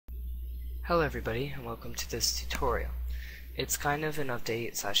Hello everybody, and welcome to this tutorial. It's kind of an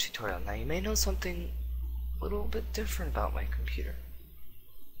update slash tutorial. Now you may know something a little bit different about my computer.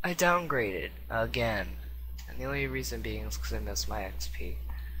 I downgraded again, and the only reason being is because I missed my XP.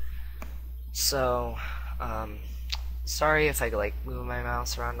 So, sorry if I move my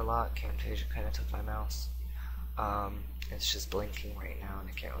mouse around a lot. Camtasia kind of took my mouse. It's just blinking right now and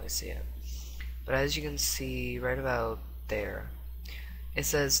I can't really see it. But as you can see right about there, it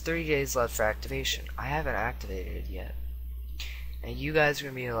says 30 days left for activation. I haven't activated it yet. And you guys are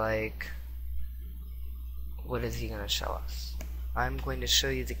going to be like, what is he going to show us? I'm going to show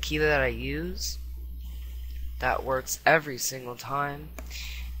you the key that I use. That works every single time.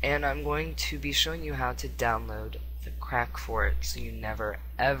 And I'm going to be showing you how to download the crack for it so you never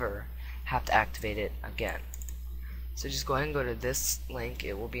ever have to activate it again. So just go ahead and go to this link.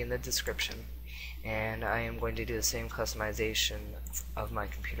 It will be in the description. And I am going to do the same customization of my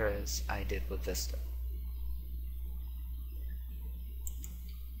computer as I did with Vista.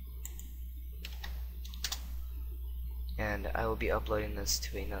 And I will be uploading this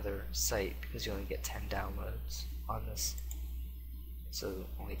to another site because you only get 10 downloads on this. So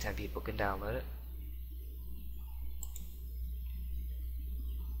only 10 people can download it.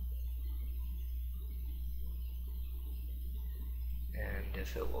 And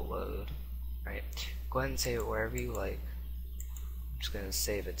if it will load. Right, go ahead and save it wherever you like. I'm just going to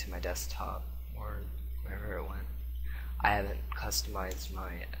save it to my desktop or wherever it went. I haven't customized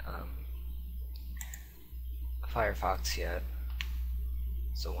my Firefox yet,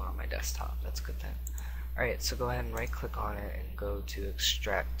 so one on my desktop. That's a good thing. Alright, so go ahead and right click on it and go to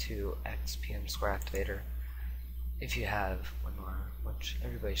extract to XPM Square Activator if you have one, which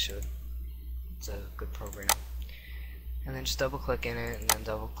everybody should. It's a good program. And then just double click in it and then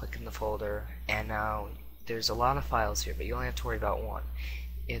double click in the folder, and now there's a lot of files here, but you only have to worry about one.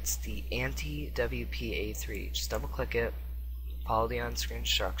 It's the anti-WPA3. Just double click it, follow the on-screen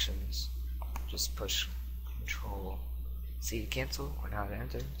instructions, just push Control C to cancel or now to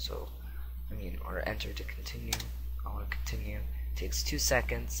enter, or enter to continue. I want to continue. It takes 2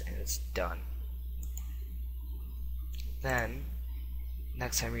 seconds and it's done. Then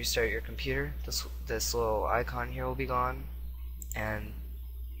next time you restart your computer, this little icon here will be gone, and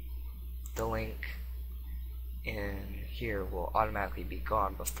the link in here will automatically be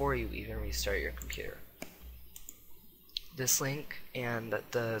gone before you even restart your computer. This link and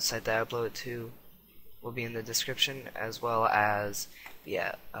the site that I upload it to will be in the description, as well as the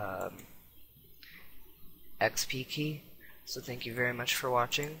XP key. So thank you very much for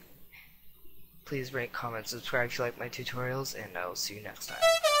watching. Please rate, comment, subscribe if you like my tutorials, and I will see you next time.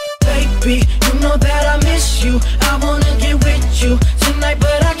 Baby, you know that I miss you. I wanna get with you tonight,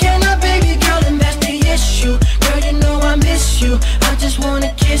 but I cannot, baby girl, and that's the issue. Girl, you know I miss you. I just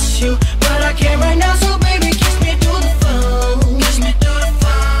wanna kiss you, but I can't right now.